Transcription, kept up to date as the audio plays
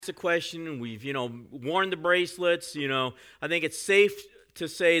The question, we've, worn the bracelets, I think it's safe to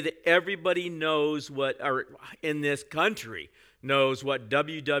say that everybody knows or in this country knows what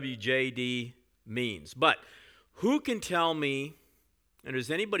WWJD means. But who can tell me, and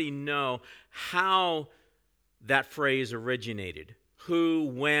does anybody know how that phrase originated?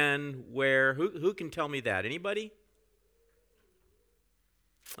 Who, when, where? Who can tell me that? Anybody?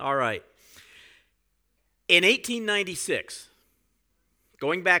 All right. In 1896,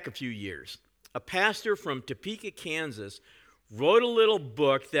 going back a few years, a pastor from Topeka, Kansas, wrote a little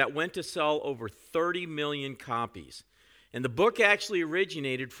book that went to sell over 30 million copies. And the book actually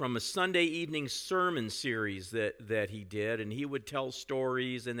originated from a Sunday evening sermon series that he did, and he would tell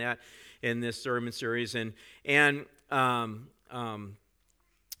stories in this sermon series. And the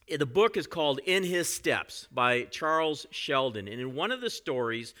book is called In His Steps by Charles Sheldon. And in one of the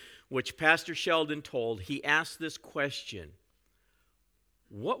stories which Pastor Sheldon told, he asked this question: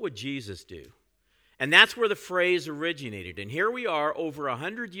 what would Jesus do? And that's where the phrase originated. And here we are over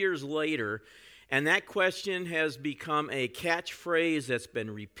 100 years later, and that question has become a catchphrase that's been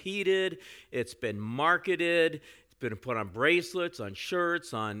repeated, it's been marketed, it's been put on bracelets, on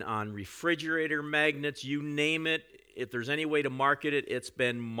shirts, on refrigerator magnets, you name it. If there's any way to market it, it's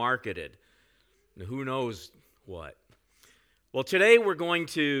been marketed. Now, who knows what? Well, today we're going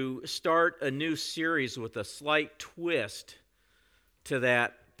to start a new series with a slight twist to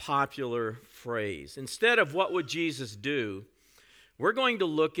that popular phrase. Instead of what would Jesus do, we're going to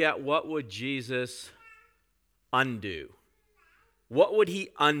look at what would Jesus undo. What would he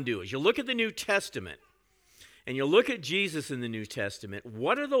undo? As you look at the New Testament and you look at Jesus in the New Testament,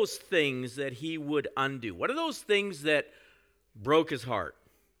 what are those things that he would undo? What are those things that broke his heart?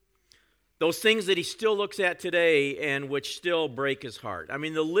 Those things that he still looks at today and which still break his heart. I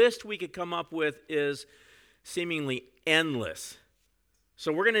mean, the list we could come up with is seemingly endless.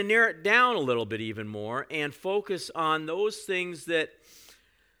 So we're going to narrow it down a little bit even more and focus on those things that,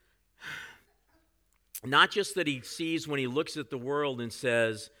 not just that he sees when he looks at the world and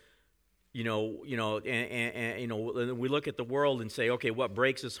says, we look at the world and say, okay, what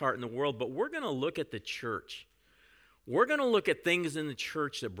breaks his heart in the world? But we're going to look at the church. We're going to look at things in the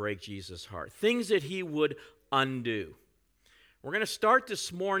church that break Jesus' heart, things that he would undo. We're going to start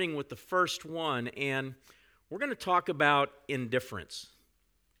this morning with the first one, and we're going to talk about indifference.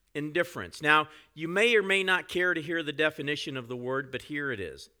 Indifference. Now, you may or may not care to hear the definition of the word, but here it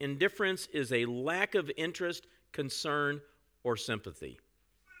is. Indifference is a lack of interest, concern, or sympathy.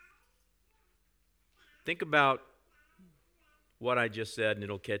 Think about what I just said, and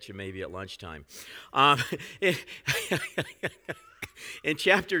it'll catch you maybe at lunchtime. In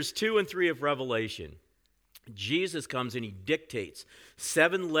chapters 2 and 3 of Revelation, Jesus comes and he dictates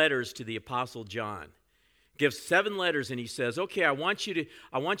 7 letters to the Apostle John. Gives 7 letters, and he says, okay, I want you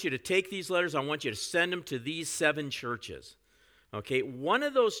to take these letters, I want you to send them to these 7 churches. Okay, one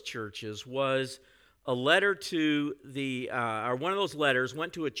of those churches was a letter to one of those letters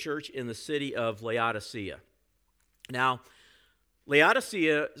went to a church in the city of Laodicea. Now,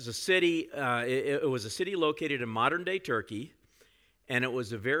 Laodicea is a city, it was a city located in modern-day Turkey, and it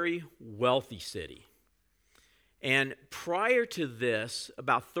was a very wealthy city. And prior to this,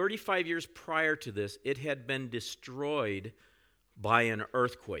 about 35 years prior to this, it had been destroyed by an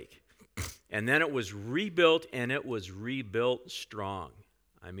earthquake. And then it was rebuilt, and it was rebuilt strong.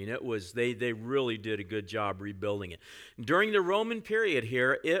 I mean, they really did a good job rebuilding it. During the Roman period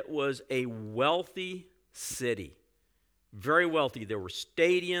here, it was a wealthy city. Very wealthy. There were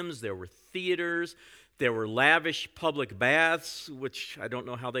stadiums, there were theaters, there were lavish public baths, which I don't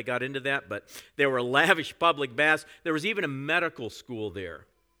know how they got into that, but there were lavish public baths. There was even a medical school there.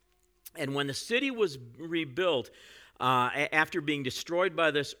 And when the city was rebuilt, after being destroyed by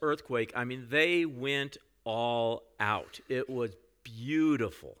this earthquake, I mean, they went all out. It was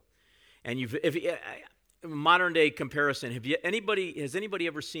beautiful. And modern day comparison, has anybody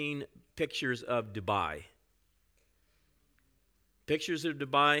ever seen pictures of Dubai? Pictures of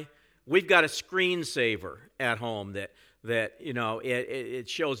Dubai? We've got a screensaver at home that it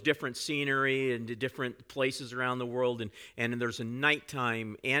shows different scenery and different places around the world, and there's a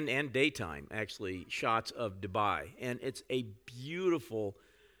nighttime and daytime actually shots of Dubai, and it's a beautiful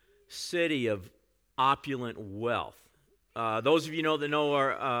city of opulent wealth. Those of you that know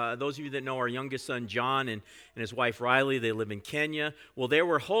our youngest son John and his wife Riley, they live in Kenya. Well, they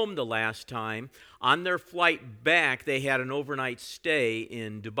were home the last time. On their flight back, they had an overnight stay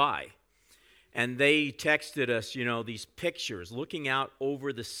in Dubai. And they texted us, these pictures looking out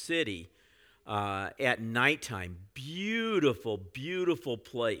over the city at nighttime. Beautiful, beautiful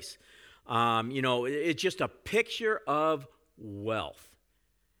place. It's just a picture of wealth.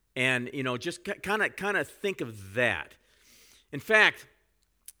 And, just kind of think of that. In fact,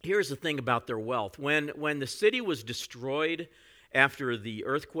 here's the thing about their wealth. When the city was destroyed after the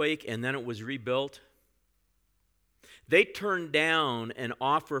earthquake and then it was rebuilt, they turned down an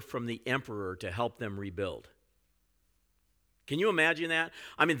offer from the emperor to help them rebuild. Can you imagine that?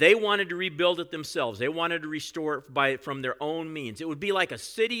 I mean, they wanted to rebuild it themselves. They wanted to restore it from their own means. It would be like a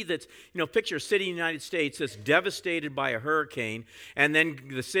city that's, picture a city in the United States that's devastated by a hurricane, and then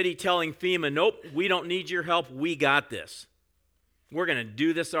the city telling FEMA, nope, we don't need your help, we got this. We're going to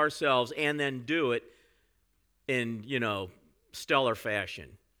do this ourselves, and then do it in, stellar fashion.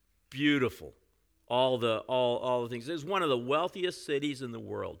 Beautiful. All the things. It was one of the wealthiest cities in the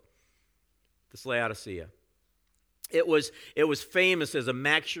world, this Laodicea. It was famous as a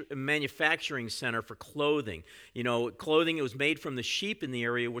manufacturing center for clothing. Clothing, it was made from the sheep in the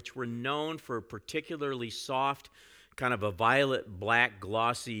area, which were known for particularly soft, kind of a violet-black,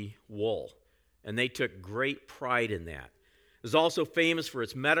 glossy wool. And they took great pride in that. It was also famous for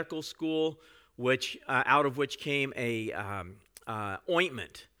its medical school, which out of which came a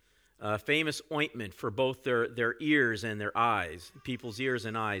ointment. Famous ointment for both their ears and their eyes, people's ears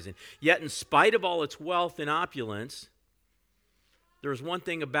and eyes. And yet, in spite of all its wealth and opulence, there was one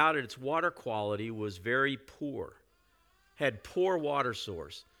thing about it: its water quality was very poor. Had poor water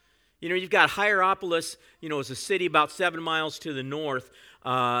source. You've got Hierapolis, it's a city about 7 miles to the north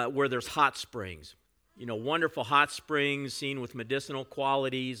where there's hot springs. Wonderful hot springs seen with medicinal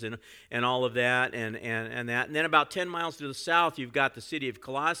qualities and all of that and that. And then about 10 miles to the south, you've got the city of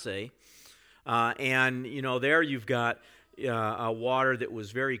Colossae. And, there you've got a water that was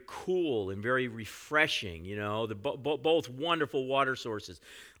very cool and very refreshing, both wonderful water sources.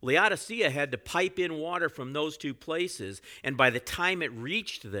 Laodicea had to pipe in water from those two places, and by the time it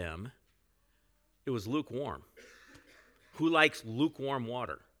reached them, it was lukewarm. Who likes lukewarm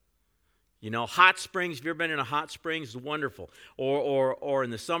water? Hot springs, if you've ever been in a hot springs, it's wonderful. Or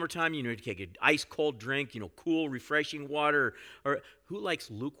in the summertime, you take an ice cold drink, cool, refreshing water. Or who likes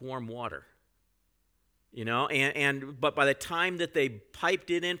lukewarm water? But by the time that they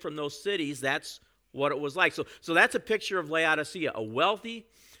piped it in from those cities, that's what it was like. So that's a picture of Laodicea, a wealthy,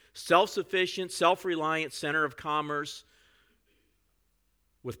 self-sufficient, self-reliant center of commerce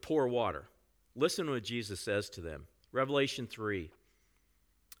with poor water. Listen to what Jesus says to them. Revelation 3.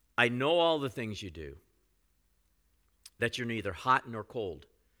 I know all the things you do, that you're neither hot nor cold.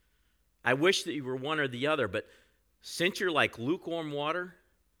 I wish that you were one or the other, but since you're like lukewarm water,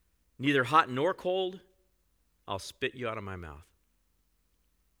 neither hot nor cold, I'll spit you out of my mouth.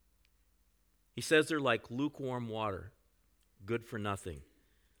 He says they're like lukewarm water, good for nothing.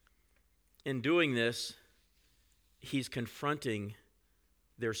 In doing this, he's confronting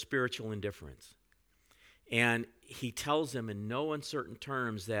their spiritual indifference. And he tells them in no uncertain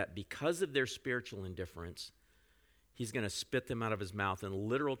terms that because of their spiritual indifference, he's going to spit them out of his mouth. And the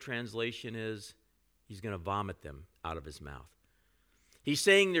literal translation is, he's going to vomit them out of his mouth. He's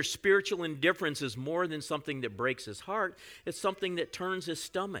saying their spiritual indifference is more than something that breaks his heart. It's something that turns his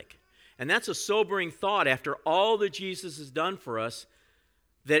stomach. And that's a sobering thought after all that Jesus has done for us,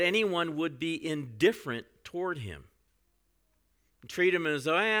 that anyone would be indifferent toward him. Treat him as,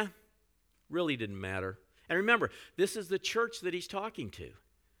 really didn't matter. And remember, this is the church that he's talking to.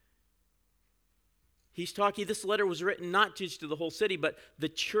 This letter was written not just to the whole city, but the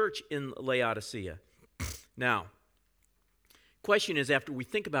church in Laodicea. Now, question is, after we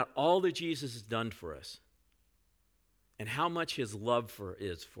think about all that Jesus has done for us and how much his love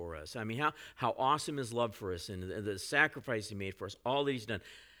is for us, I mean, how awesome his love for us and the sacrifice he made for us, all that he's done,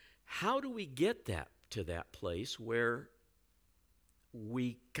 how do we get to that place where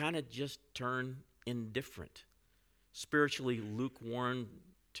we kind of just turn indifferent, spiritually lukewarm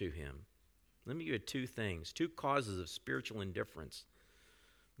to him? Let me give you two causes of spiritual indifference.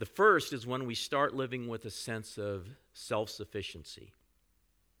 The first is when we start living with a sense of self-sufficiency.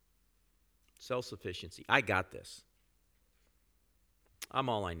 Self-sufficiency. I got this. I'm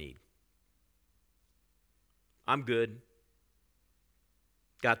all I need. I'm good.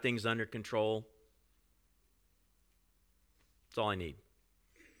 Got things under control. That's all I need.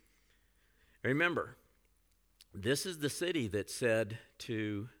 Remember, this is the city that said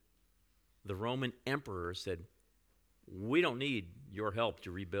to the Roman emperor, said, we don't need your help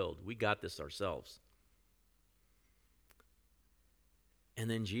to rebuild. We got this ourselves. And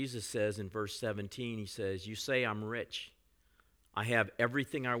then Jesus says in verse 17, he says, you say I'm rich. I have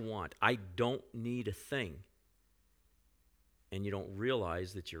everything I want. I don't need a thing. And you don't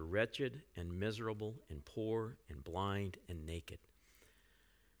realize that you're wretched and miserable and poor and blind and naked.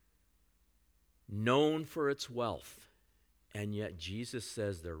 Known for its wealth, And yet Jesus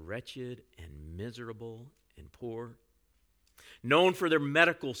says they're wretched and miserable and poor. Known for their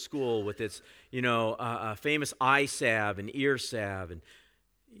medical school with its, famous eye salve and ear salve. And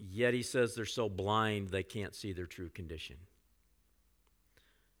yet he says they're so blind they can't see their true condition.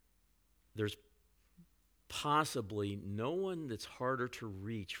 There's possibly no one that's harder to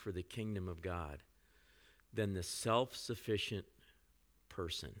reach for the kingdom of God than the self-sufficient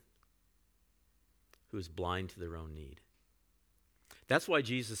person who is blind to their own need. That's why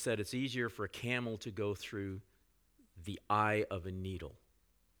Jesus said it's easier for a camel to go through the eye of a needle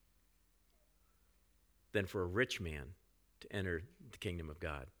than for a rich man to enter the kingdom of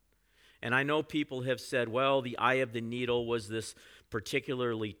God. And I know people have said, well, the eye of the needle was this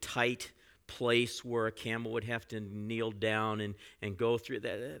particularly tight place where a camel would have to kneel down and go through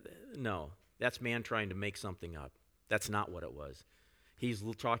that. No, that's man trying to make something up. That's not what it was. He's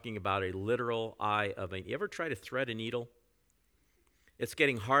talking about a literal eye of a... You ever try to thread a needle? It's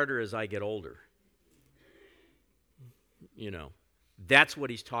getting harder as I get older. That's what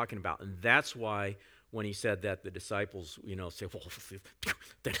he's talking about. And that's why when he said that, the disciples, say, well,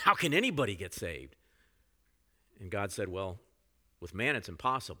 then how can anybody get saved? And God said, well, with man it's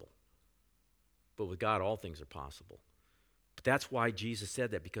impossible. But with God, all things are possible. But that's why Jesus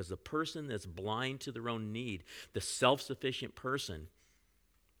said that, because the person that's blind to their own need, the self-sufficient person,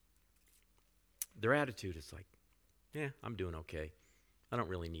 their attitude is like, yeah, I'm doing okay. I don't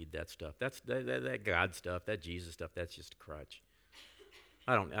really need that stuff. That's that God stuff, that Jesus stuff, that's just a crutch.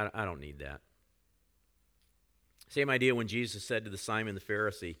 I don't need that. Same idea when Jesus said to the Simon the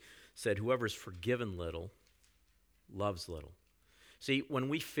Pharisee, said, whoever's forgiven little loves little. See, when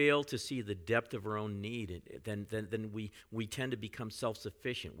we fail to see the depth of our own need, then we tend to become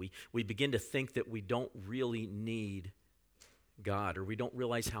self-sufficient. We begin to think that we don't really need God, or we don't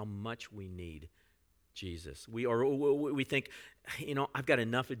realize how much we need Jesus. We think, I've got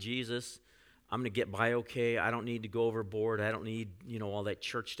enough of Jesus. I'm going to get by okay. I don't need to go overboard. I don't need, all that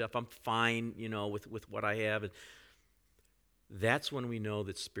church stuff. I'm fine, with what I have. And that's when we know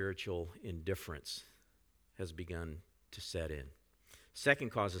that spiritual indifference has begun to set in.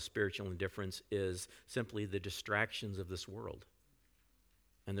 Second cause of spiritual indifference is simply the distractions of this world.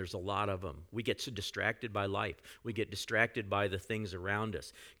 And there's a lot of them. We get so distracted by life. We get distracted by the things around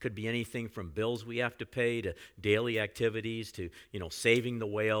us. Could be anything from bills we have to pay to daily activities to, saving the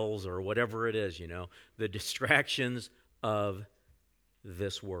whales or whatever it is, the distractions of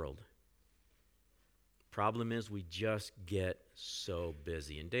this world. Problem is we just get so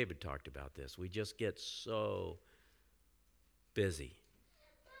busy. And David talked about this. We just get so busy.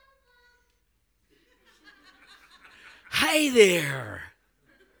 Hey there!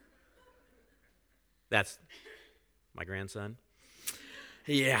 That's my grandson.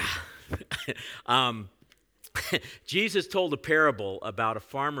 Yeah. Jesus told a parable about a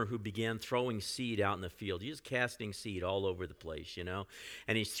farmer who began throwing seed out in the field. He's casting seed all over the place,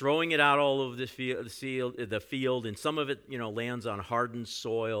 and he's throwing it out all over the field, and some of it, lands on hardened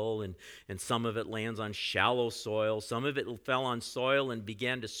soil, and some of it lands on shallow soil. Some of it fell on soil and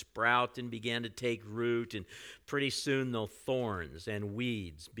began to sprout and began to take root, and pretty soon the thorns and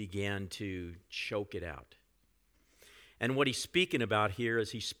weeds began to choke it out. And what he's speaking about here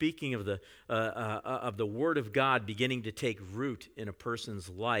is he's speaking of the Word of God beginning to take root in a person's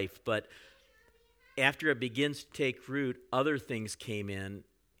life. But after it begins to take root, other things came in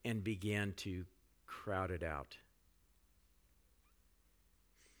and began to crowd it out.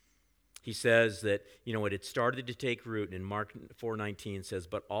 He says that, it had started to take root, and in Mark 4:19 says,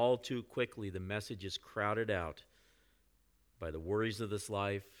 but all too quickly the message is crowded out by the worries of this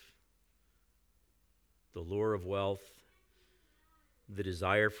life, the lure of wealth, the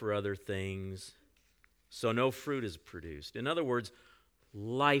desire for other things, so no fruit is produced. In other words,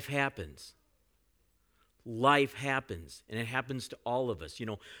 life happens. Life happens, and it happens to all of us.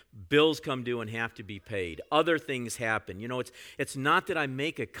 Bills come due and have to be paid. Other things happen. It's not that I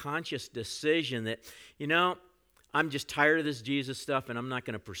make a conscious decision that, I'm just tired of this Jesus stuff and I'm not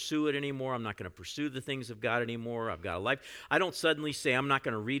going to pursue it anymore. I'm not going to pursue the things of God anymore. I've got a life. I don't suddenly say I'm not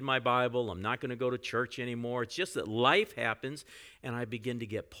going to read my Bible. I'm not going to go to church anymore. It's just that life happens and I begin to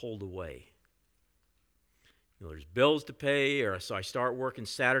get pulled away. There's bills to pay, or so I start working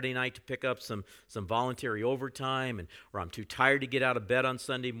Saturday night to pick up some voluntary overtime, or I'm too tired to get out of bed on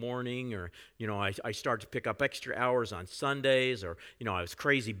Sunday morning, or I start to pick up extra hours on Sundays, or I was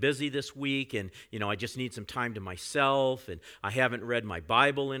crazy busy this week, and I just need some time to myself, and I haven't read my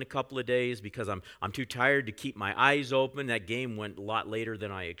Bible in a couple of days because I'm too tired to keep my eyes open. That game went a lot later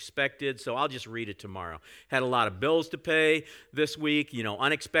than I expected, so I'll just read it tomorrow. Had a lot of bills to pay this week,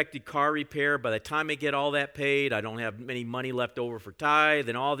 unexpected car repair. By the time I get all that paid, paid. I don't have any money left over for tithe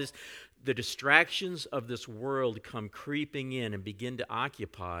and all this. The distractions of this world come creeping in and begin to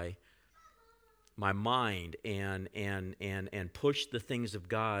occupy my mind and push the things of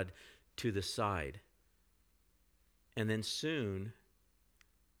God to the side. And then soon,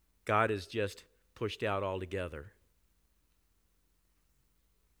 God is just pushed out altogether.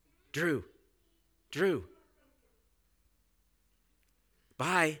 Drew,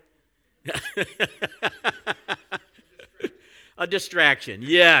 bye. A distraction.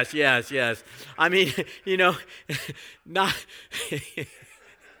 Yes. I mean, not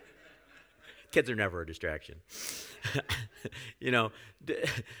kids are never a distraction.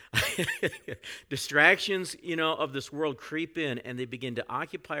 Distractions, of this world creep in and they begin to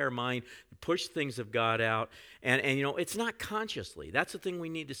occupy our mind, push things of God out. And it's not consciously. That's the thing we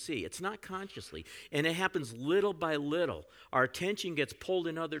need to see. It's not consciously. And it happens little by little. Our attention gets pulled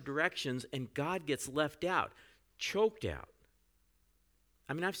in other directions and God gets left out, choked out.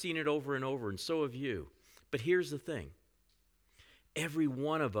 I mean, I've seen it over and over, and so have you. But here's the thing. Every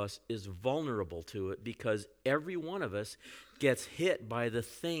one of us is vulnerable to it because every one of us gets hit by the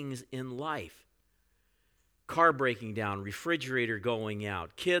things in life. Car breaking down, refrigerator going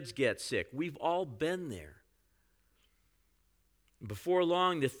out, kids get sick. We've all been there. Before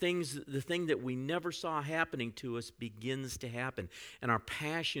long, the thing that we never saw happening to us begins to happen, and our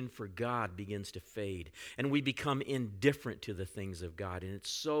passion for God begins to fade, and we become indifferent to the things of God, and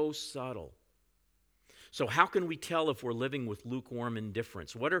it's so subtle. So how can we tell if we're living with lukewarm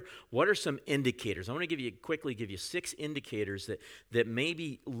indifference? What are some indicators? I want to quickly give you 6 indicators that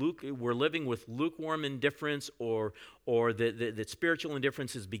maybe we're living with lukewarm indifference or that spiritual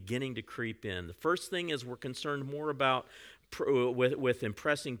indifference is beginning to creep in. The first thing is we're concerned more about with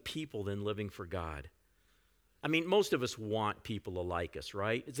impressing people than living for God. I mean, most of us want people to like us,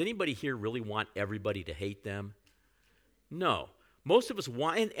 right? Does anybody here really want everybody to hate them? No. Most of us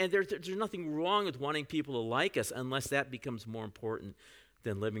want, and there's nothing wrong with wanting people to like us unless that becomes more important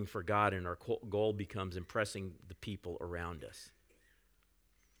than living for God and our goal becomes impressing the people around us.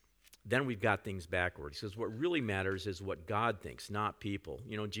 Then we've got things backwards because what really matters is what God thinks, not people.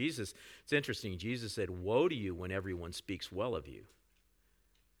 Jesus, it's interesting, Jesus said, woe to you when everyone speaks well of you.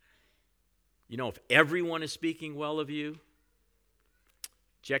 If everyone is speaking well of you,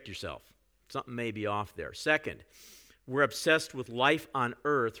 check yourself. Something may be off there. Second, we're obsessed with life on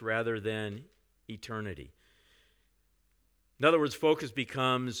earth rather than eternity. In other words, focus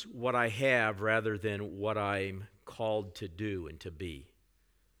becomes what I have rather than what I'm called to do and to be.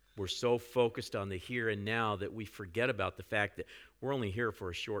 We're so focused on the here and now that we forget about the fact that we're only here for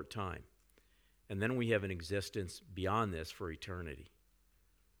a short time. And then we have an existence beyond this for eternity.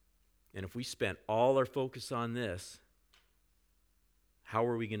 And if we spent all our focus on this, how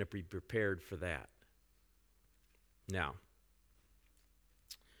are we going to be prepared for that? Now,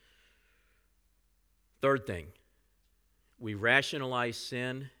 third thing, we rationalize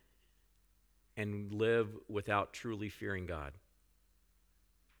sin and live without truly fearing God.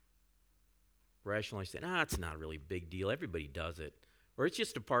 Rationalize sin. It's not really a big deal. Everybody does it. Or it's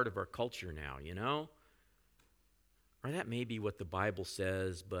just a part of our culture now, Or that may be what the Bible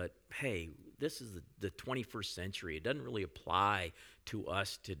says, but hey, this is the 21st century. It doesn't really apply to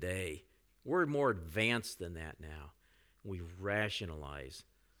us today. We're more advanced than that now. We rationalize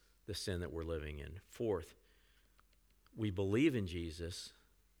the sin that we're living in. Fourth, we believe in Jesus,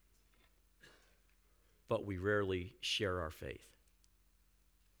 but we rarely share our faith.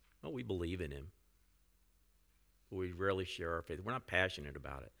 Well, we believe in him, but we rarely share our faith. We're not passionate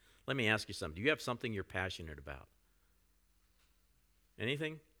about it. Let me ask you something. Do you have something you're passionate about?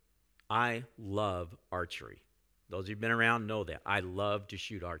 Anything? I love archery. Those who've been around know that. I love to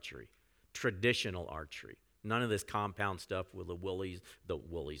shoot archery. Traditional archery. None of this compound stuff with the pulleys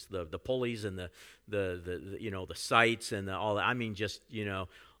and the sights and all that. I mean, just,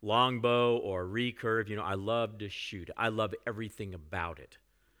 longbow or recurve. I love to shoot. I love everything about it.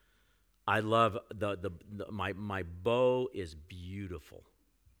 I love my bow is beautiful.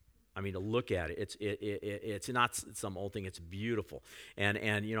 I mean, to look at it, it's not some old thing. It's beautiful, and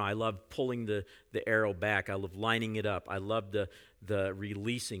I love pulling the arrow back. I love lining it up. I love the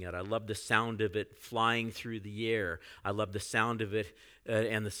releasing it. I love the sound of it flying through the air. I love the sound of it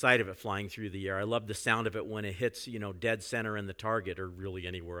and the sight of it flying through the air. I love the sound of it when it hits dead center in the target or really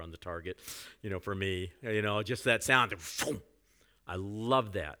anywhere on the target. For me, just that sound. I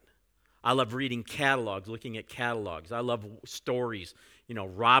love that. I love reading catalogs, looking at catalogs. I love stories,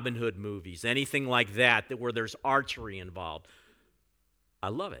 Robin Hood movies, anything like that where there's archery involved. I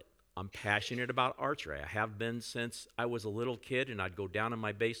love it. I'm passionate about archery. I have been since I was a little kid, and I'd go down in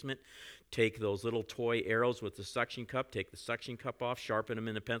my basement take those little toy arrows with the suction cup, take the suction cup off, sharpen them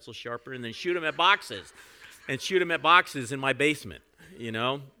in a pencil sharpener, and then shoot them at boxes. And shoot them at boxes in my basement, you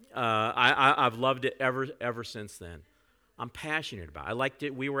know. I've loved it ever since then. I'm passionate about it. I liked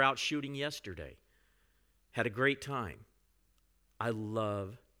it. We were out shooting yesterday. Had a great time. I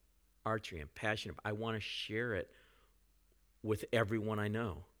love archery. I'm passionate. I want to share it with everyone I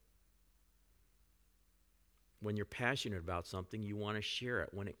know. When you're passionate about something, you want to share it.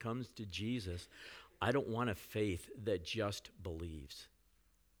 When it comes to Jesus, I don't want a faith that just believes.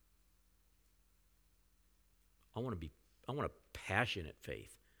 I want a passionate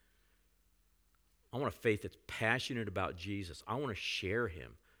faith. I want a faith that's passionate about Jesus. I want to share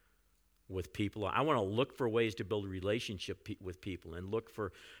him with people. I want to look for ways to build a relationship with people and look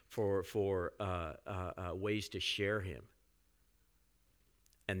for ways to share him.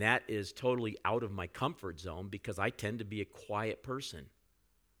 And that is totally out of my comfort zone because I tend to be a quiet person.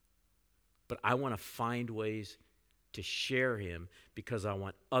 But I want to find ways to share him because I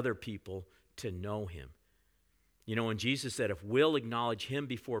want other people to know him. You know, when Jesus said, if we'll acknowledge him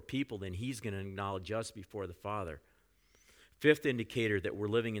before people, then he's going to acknowledge us before the Father. Fifth indicator that we're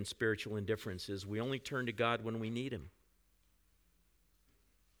living in spiritual indifference is we only turn to God when we need him.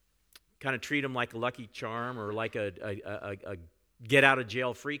 Kind of treat him like a lucky charm or like a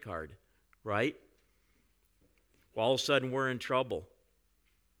get-out-of-jail-free card, right? Well, all of a sudden, we're in trouble.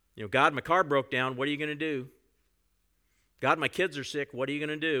 You know, God, my car broke down. What are you going to do? God, my kids are sick. What are you going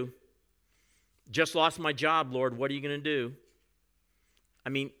to do? Just lost my job, Lord. What are you going to do? I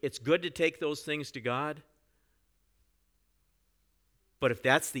mean, it's good to take those things to God. But if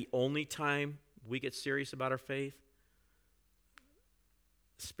that's the only time we get serious about our faith,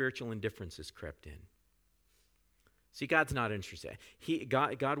 spiritual indifference has crept in. See, God's not interested.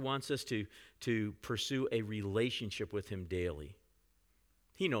 God wants us to pursue a relationship with him daily.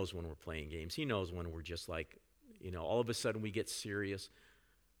 He knows when we're playing games. He knows when we're just like, you know, all of a sudden we get serious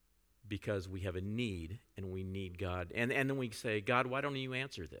because we have a need and we need God. And then we say, God, why don't you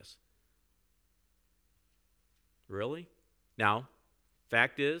answer this? Really? Now,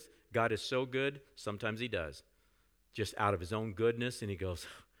 fact is, God is so good, sometimes he does. Just out of his own goodness, and he goes,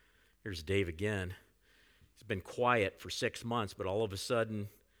 here's Dave again. He's been quiet for 6 months, but all of a sudden,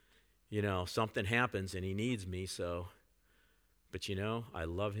 you know, something happens and he needs me, so. But you know, I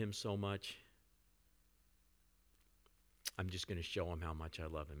love him so much. I'm just going to show him how much I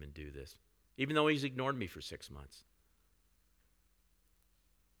love him and do this, even though he's ignored me for 6 months.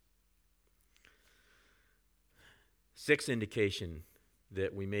 Sixth indication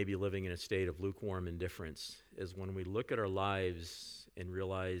that we may be living in a state of lukewarm indifference is when we look at our lives and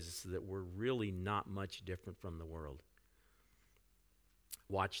realize that we're really not much different from the world.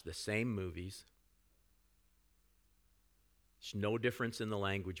 Watch the same movies. There's no difference in the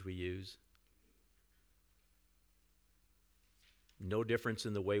language we use. No difference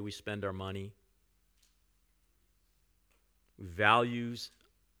in the way we spend our money. Values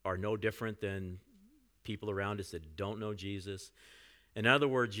are no different than people around us that don't know Jesus. In other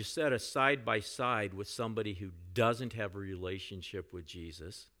words, you set us side by side with somebody who doesn't have a relationship with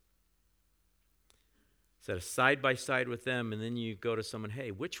Jesus. Set us side by side with them, and then you go to someone,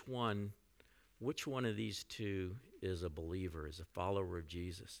 hey, which one of these two is a believer, is a follower of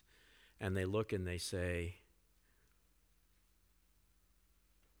Jesus? And they look and they say,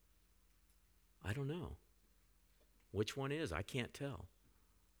 I don't know. Which one is? I can't tell.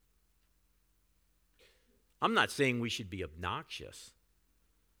 I'm not saying we should be obnoxious.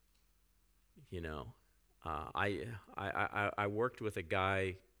 You know, I worked with a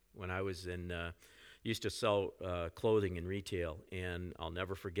guy when I was used to sell clothing in retail, and I'll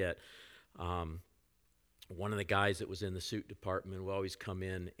never forget, one of the guys that was in the suit department would always come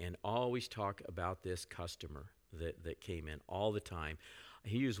in and always talk about this customer that came in all the time.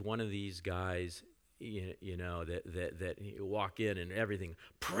 He was one of these guys, you know, that you walk in and everything,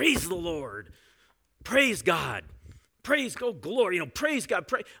 praise the Lord, praise God, praise, go glory, you know, praise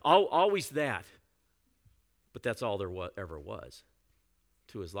God, always that. But that's all there ever was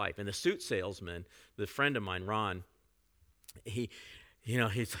to his life. And the suit salesman, the friend of mine, Ron, he's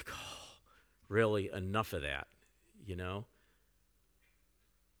like, oh, really, enough of that, you know?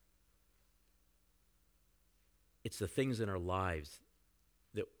 It's the things in our lives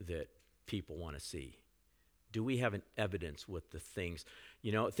that people want to see. Do we have an evidence with the things?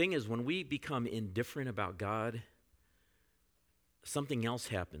 You know, the thing is, when we become indifferent about God, something else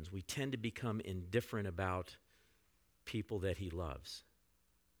happens. We tend to become indifferent about people that he loves.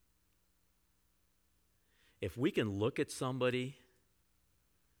 If we can look at somebody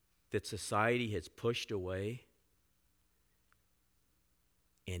that society has pushed away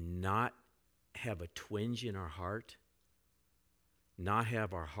and not have a twinge in our heart, not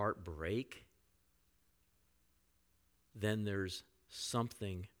have our heart break, then there's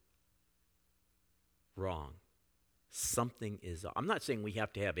something wrong. Something is, I'm not saying we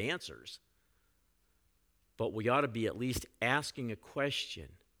have to have answers, but we ought to be at least asking a question.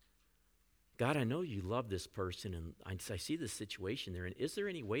 God, I know you love this person, and I see this situation they're in. Is there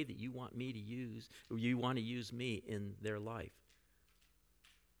any way that you want me to use, or you want to use me in their life?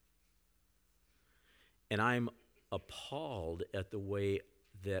 And I'm appalled at the way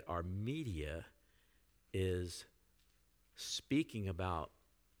that our media is speaking about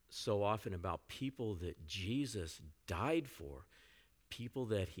so often about people that Jesus died for, people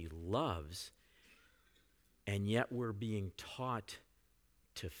that he loves, and yet we're being taught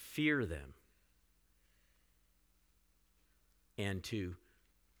to fear them and to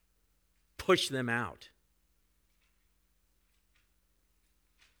push them out.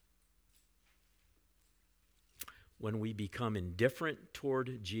 When we become indifferent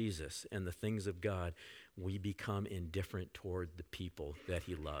toward Jesus and the things of God, we become indifferent toward the people that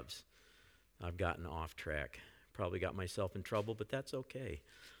he loves. I've gotten off track. Probably got myself in trouble, but that's okay.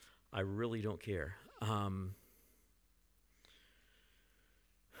 I really don't care.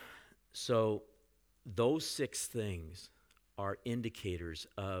 So those 6 things are indicators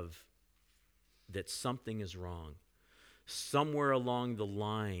of that something is wrong. Somewhere along the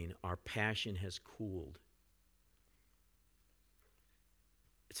line, our passion has cooled.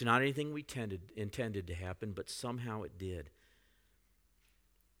 It's not anything we intended to happen, but somehow it did.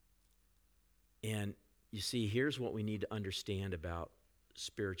 And you see, here's what we need to understand about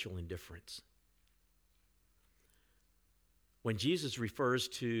spiritual indifference. When Jesus refers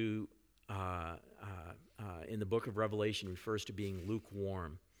to, in the book of Revelation, refers to being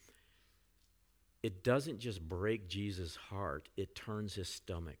lukewarm, it doesn't just break Jesus' heart, it turns his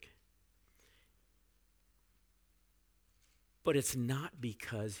stomach. But it's not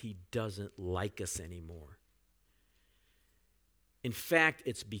because he doesn't like us anymore. In fact,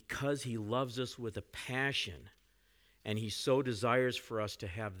 it's because he loves us with a passion, and he so desires for us to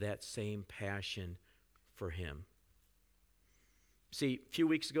have that same passion for him. See, a few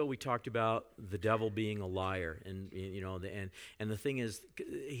weeks ago we talked about the devil being a liar, and the thing is,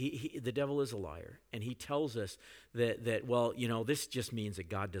 the devil is a liar, and he tells us that this just means that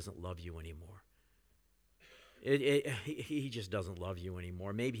God doesn't love you anymore. He just doesn't love you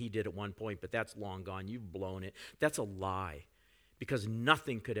anymore. Maybe he did at one point, but that's long gone. You've blown it. That's a lie, because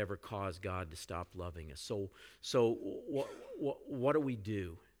nothing could ever cause God to stop loving us. So what do we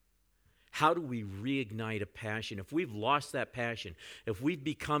do? How do we reignite a passion? If we've lost that passion, if we've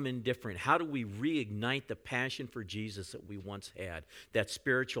become indifferent, how do we reignite the passion for Jesus that we once had, that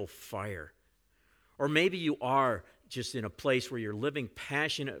spiritual fire? Or maybe you are just in a place where you're living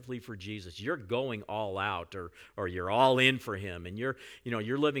passionately for Jesus. You're going all out, or you're all in for him, and you're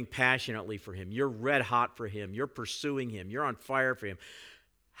living passionately for him. You're red hot for him. You're pursuing him. You're on fire for him.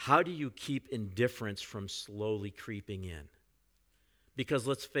 How do you keep indifference from slowly creeping in? Because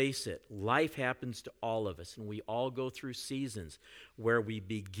let's face it, life happens to all of us, and we all go through seasons where we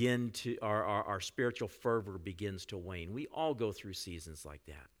begin to, our spiritual fervor begins to wane. We all go through seasons like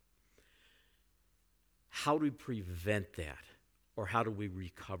that. How do we prevent that? Or how do we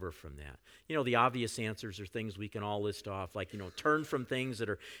recover from that? The obvious answers are things we can all list off, like, turn from things that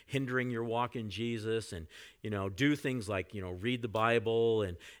are hindering your walk in Jesus, and, do things like, read the Bible,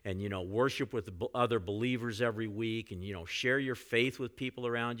 and worship with other believers every week, and, share your faith with people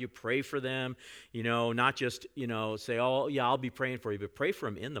around you, pray for them, not just, say, oh, yeah, I'll be praying for you, but pray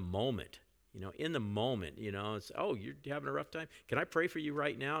for them in the moment. In the moment, it's, oh, you're having a rough time? Can I pray for you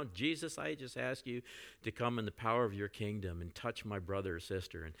right now? Jesus, I just ask you to come in the power of your kingdom and touch my brother or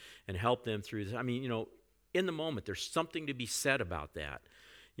sister and help them through this. I mean, in the moment, there's something to be said about that.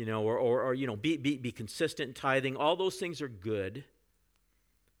 Or be consistent in tithing. All those things are good.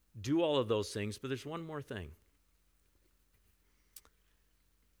 Do all of those things, but there's one more thing.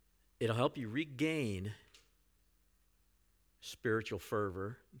 It'll help you regain spiritual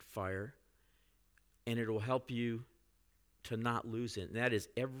fervor and fire, and it will help you to not lose it. And that is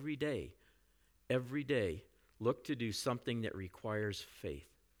every day, look to do something that requires faith.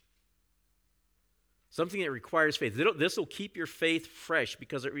 Something that requires faith. This will keep your faith fresh,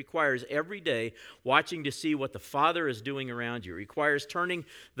 because it requires every day watching to see what the Father is doing around you. It requires tuning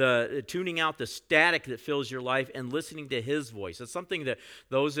out the static that fills your life and listening to His voice. It's something that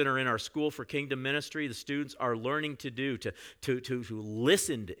those that are in our School for Kingdom Ministry, the students, are learning to do, to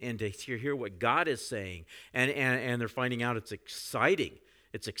listen and to hear what God is saying. And they're finding out it's exciting.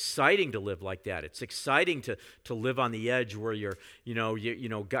 It's exciting to live like that. It's exciting to live on the edge where you're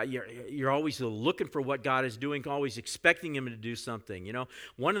always looking for what God is doing, always expecting Him to do something.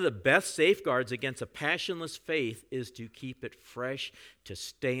 One of the best safeguards against a passionless faith is to keep it fresh, to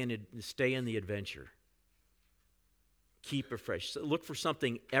stay in the adventure. Keep it fresh. Look for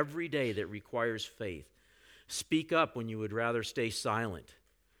something every day that requires faith. Speak up when you would rather stay silent.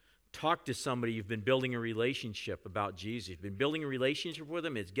 Talk to somebody you've been building a relationship about Jesus. You've been building a relationship with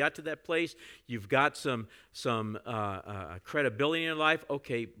Him. It's got to that place. You've got some credibility in your life.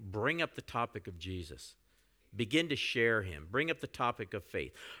 Okay, bring up the topic of Jesus. Begin to share Him. Bring up the topic of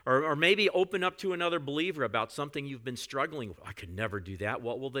faith. Or maybe open up to another believer about something you've been struggling with. I could never do that.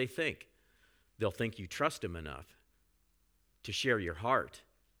 What will they think? They'll think you trust Him enough to share your heart.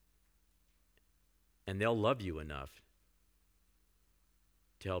 And they'll love you enough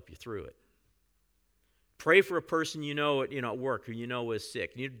to help you through it. Pray for a person at work who is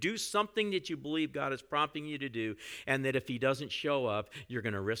sick. Do something that you believe God is prompting you to do, and that if He doesn't show up, you're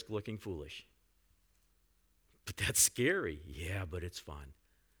going to risk looking foolish. But that's scary. Yeah, but it's fun.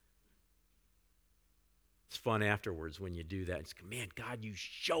 It's fun afterwards when you do that. It's, man, God, you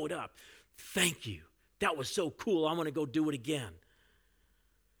showed up. Thank you. That was so cool. I'm going to go do it again.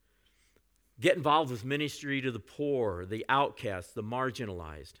 Get involved with ministry to the poor, the outcast, the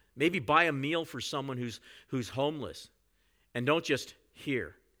marginalized. Maybe buy a meal for someone who's homeless. And don't just,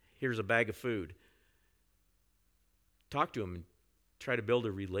 here's a bag of food. Talk to them and try to build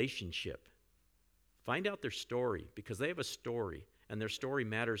a relationship. Find out their story, because they have a story, and their story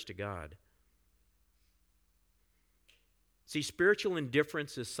matters to God. See, spiritual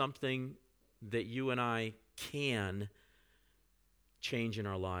indifference is something that you and I can change in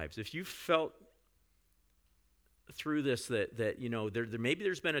our lives. If you felt through this that maybe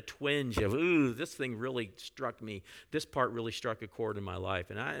there's been a twinge of, ooh, this thing really struck me. This part really struck a chord in my life.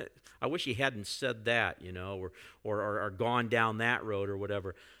 And I wish he hadn't said that, or gone down that road or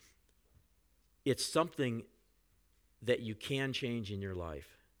whatever. It's something that you can change in your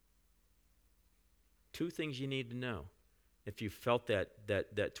life. Two things you need to know if you felt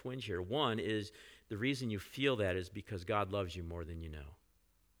that twinge here. One is, the reason you feel that is because God loves you more than you know.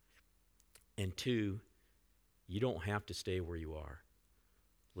 And two, you don't have to stay where you are.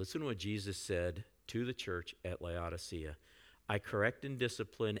 Listen to what Jesus said to the church at Laodicea. I correct and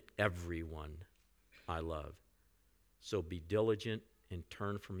discipline everyone I love. So be diligent and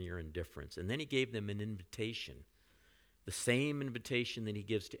turn from your indifference. And then he gave them an invitation. The same invitation that he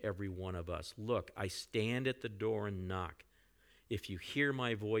gives to every one of us. Look, I stand at the door and knock. If you hear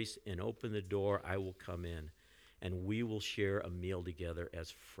my voice and open the door, I will come in, and we will share a meal together as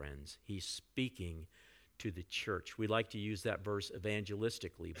friends. He's speaking to the church. We like to use that verse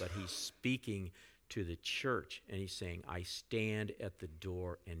evangelistically, but he's speaking to the church, and he's saying, I stand at the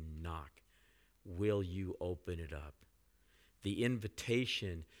door and knock. Will you open it up? The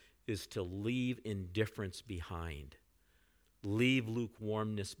invitation is to leave indifference behind. Leave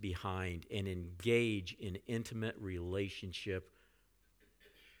lukewarmness behind and engage in intimate relationship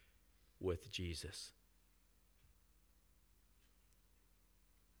with Jesus.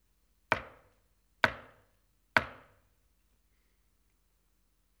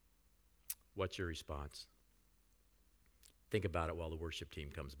 What's your response? Think about it while the worship team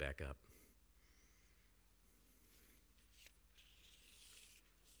comes back up.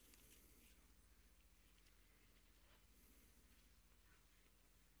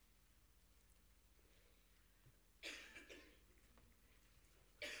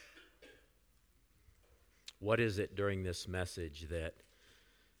 What is it during this message that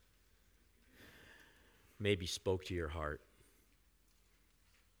maybe spoke to your heart?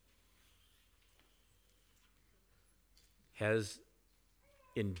 Has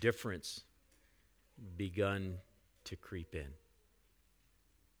indifference begun to creep in?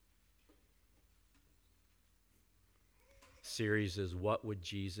 Series is, what would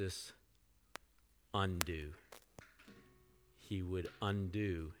Jesus undo? He would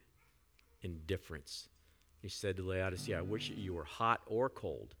undo indifference. He said to Laodicea, I wish you were hot or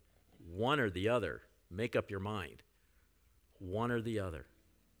cold, one or the other. Make up your mind, one or the other.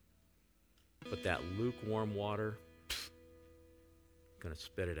 But that lukewarm water, going to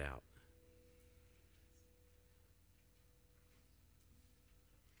spit it out.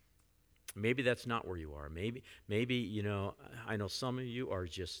 Maybe that's not where you are. Maybe I know some of you are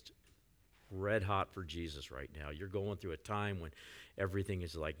just red hot for Jesus right now. You're going through a time when everything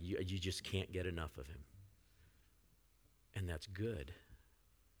is like you just can't get enough of him. And that's good.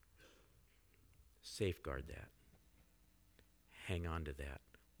 Safeguard that. Hang on to that.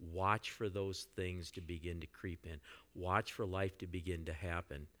 Watch for those things to begin to creep in. Watch for life to begin to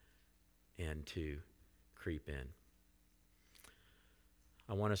happen and to creep in.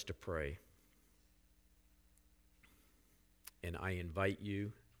 I want us to pray. And I invite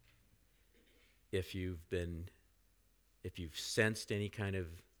you, if you've sensed any kind of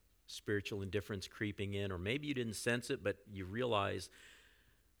spiritual indifference creeping in, or maybe you didn't sense it, but you realize,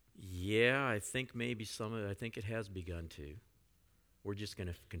 yeah, I think maybe I think it has begun to. We're just going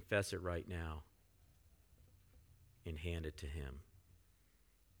to confess it right now and hand it to him.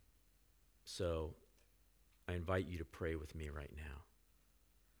 So I invite you to pray with me right now.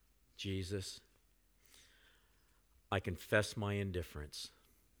 Jesus, I confess my indifference,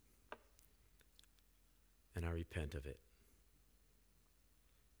 and I repent of it.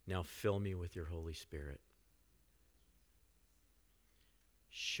 Now fill me with your Holy Spirit.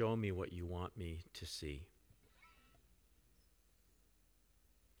 Show me what you want me to see.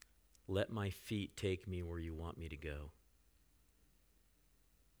 Let my feet take me where you want me to go.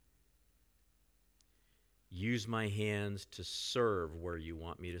 Use my hands to serve where you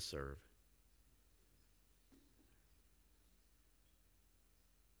want me to serve.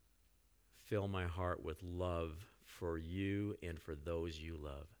 Fill my heart with love for you and for those you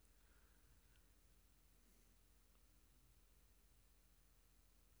love.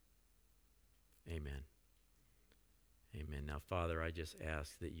 Amen. Amen. Now, Father, I just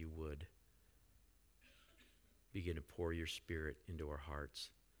ask that you would begin to pour your Spirit into our hearts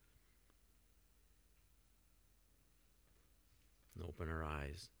and open our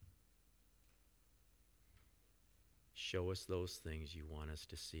eyes. Show us those things you want us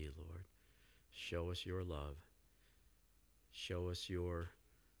to see, Lord. Show us your love. Show us your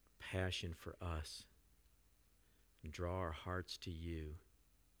passion for us. And draw our hearts to you.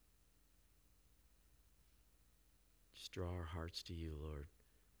 Just draw our hearts to you, Lord.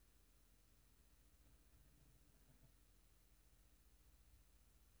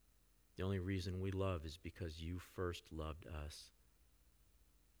 The only reason we love is because you first loved us.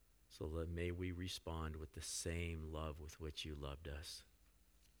 So may we respond with the same love with which you loved us.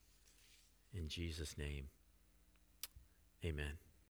 In Jesus' name, amen.